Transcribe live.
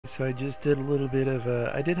So I just did a little bit of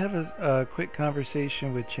I did have a quick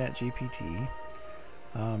conversation with ChatGPT.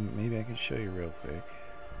 Maybe I can show you real quick.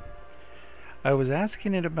 I was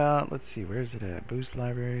asking it about, let's see, where's it at? Boost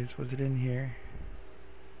libraries, was it in here?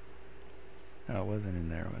 No, it wasn't in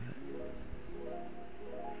there, was it?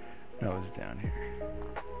 No, it was down here.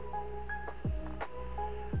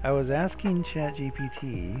 I was asking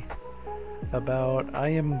ChatGPT about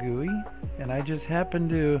IMGUI, and I just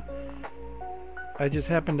happened to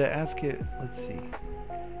ask it, let's see.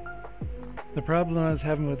 The problem I was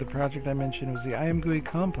having with the project I mentioned was the IMGUI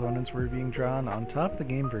components were being drawn on top of the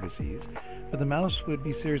game vertices, but the mouse would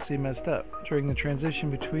be seriously messed up during the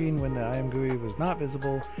transition between when the IMGUI was not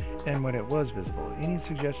visible and when it was visible. Any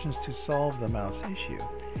suggestions to solve the mouse issue?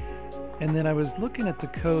 And then I was looking at the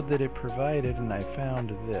code that it provided and I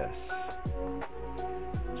found this.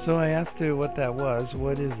 So I asked it what that was,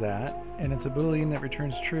 what is that? And it's a boolean that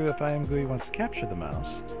returns true if IMGUI wants to capture the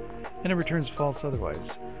mouse, and it returns false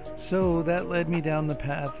otherwise. So that led me down the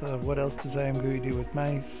path of what else does IMGUI do with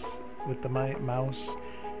the mouse,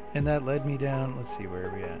 and that led me down, let's see, where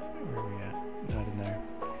are we at? Not in there.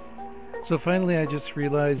 So finally I just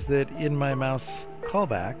realized that in my mouse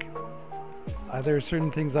callback, there are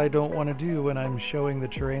certain things I don't want to do when I'm showing the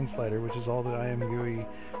terrain slider, which is all the IMGUI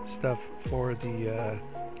stuff for the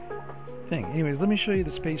thing. Anyways, let me show you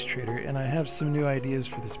the Space Trader, and I have some new ideas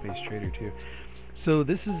for the Space Trader too. So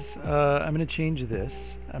this is, I'm going to change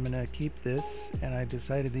this. I'm going to keep this, and I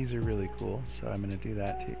decided these are really cool, so I'm going to do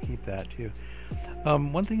that to keep that too.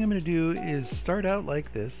 One thing I'm going to do is start out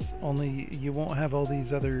like this, only you won't have all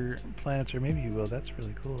these other planets, or maybe you will. That's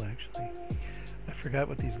really cool, actually. I forgot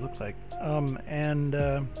what these look like.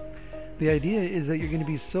 The idea is that you're going to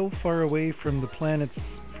be so far away from the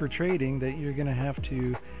planets for trading that you're going to have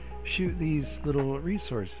to shoot these little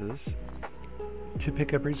resources to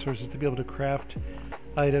pick up resources to be able to craft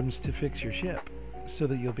items to fix your ship so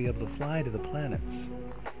that you'll be able to fly to the planets.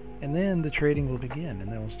 And then the trading will begin,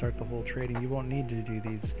 and then we'll start the whole trading. You won't need to do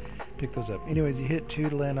these, pick those up. Anyways, you hit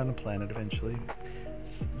 2 to land on a planet eventually.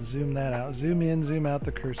 Zoom that out. Zoom in, zoom out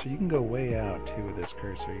the cursor. You can go way out too with this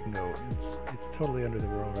cursor. You can go, it's totally under the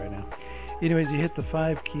world right now. Anyways, you hit the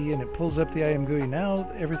 5 key and it pulls up the IMGUI. Now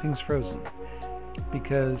everything's frozen.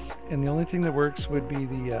 And the only thing that works would be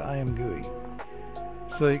the IMGUI.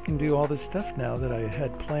 So you can do all this stuff now that I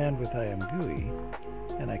had planned with IMGUI,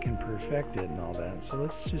 and I can perfect it and all that. So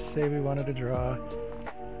let's just say we wanted to draw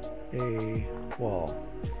a wall.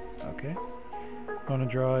 Okay. I want to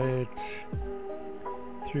draw it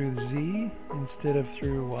through Z instead of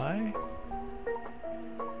through Y.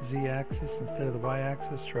 Z-axis instead of the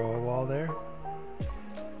Y-axis, draw a wall there.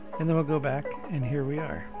 And then we'll go back, and here we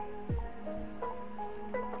are.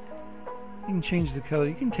 You can change the color.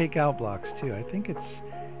 You can take out blocks too. I think it's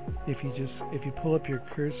if you pull up your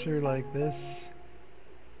cursor like this,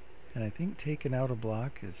 and I think taking out a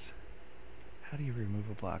block is, how do you remove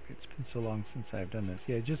a block? It's been so long since I've done this.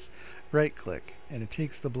 Yeah, just right click and it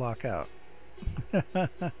takes the block out. I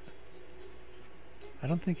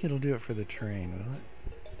don't think it'll do it for the terrain, will it?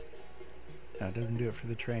 No, it doesn't do it for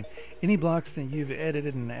the terrain. Any blocks that you've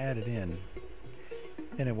edited and added in,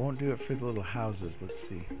 and it won't do it for the little houses. Let's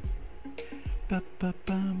see.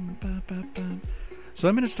 So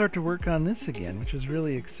I'm going to start to work on this again, which is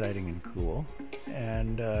really exciting and cool.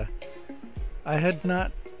 And I had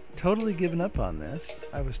not totally given up on this.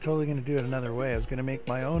 I was totally going to do it another way. I was going to make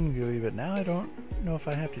my own GUI, but now I don't know if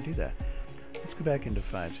I have to do that. Let's go back into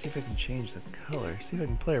 5, see if I can change the color, see if I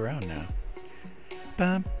can play around now.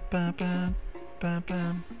 Bam, bam, bam, bam,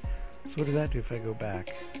 bam. So what does that do if I go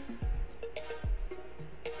back?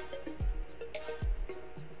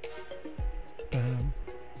 Bam,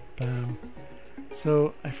 bam.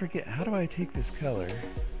 So I forget, how do I take this color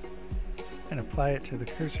and apply it to the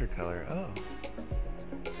cursor color? Oh.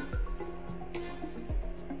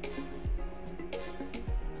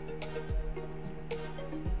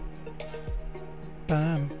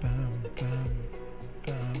 Bam, bam, bam,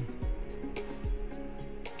 bam.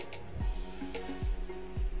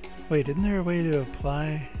 Wait, isn't there a way to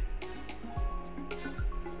apply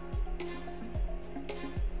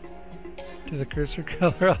to the cursor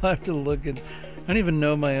color? I'll have to look at, I don't even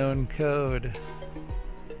know my own code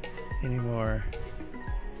anymore.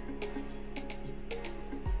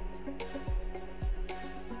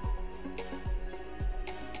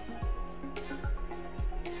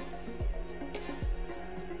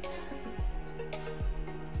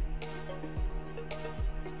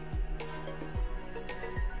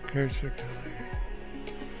 Cursor color,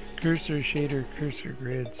 cursor shader, cursor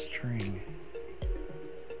grid, string.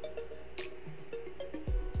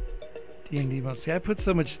 D&D mode. See, I put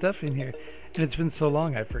so much stuff in here, And it's been so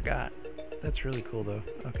long I forgot. That's really cool though.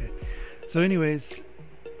 Okay. So anyways,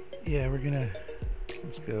 yeah, we're gonna,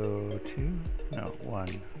 let's go 2, no,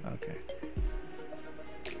 1, okay.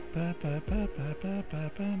 Ba, ba, ba, ba, ba,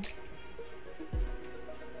 ba, ba.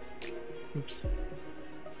 Oops.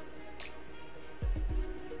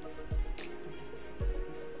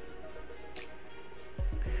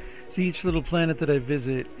 See, each little planet that I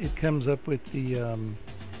visit, it comes up with the,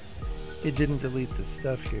 it didn't delete the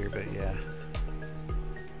stuff here, but yeah.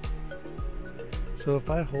 So if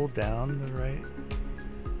I hold down the right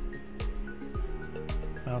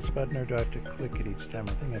mouse button, or do I have to click it each time?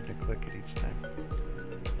 I think I have to click it each time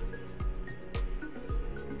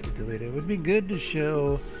to delete it. It would be good to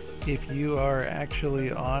show if you are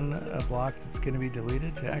actually on a block that's going to be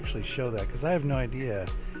deleted, to actually show that, because I have no idea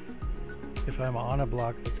if I'm on a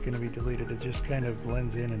block that's going to be deleted. It just kind of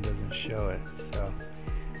blends in and doesn't show it. So,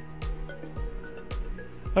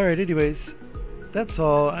 alright, anyways, that's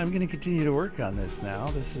all. I'm going to continue to work on this now.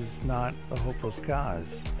 This is not a hopeless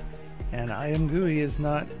cause. And IamGUI is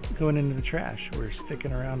not going into the trash. We're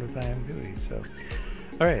sticking around with IamGUI. So,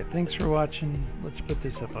 alright, thanks for watching. Let's put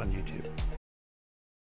this up on YouTube.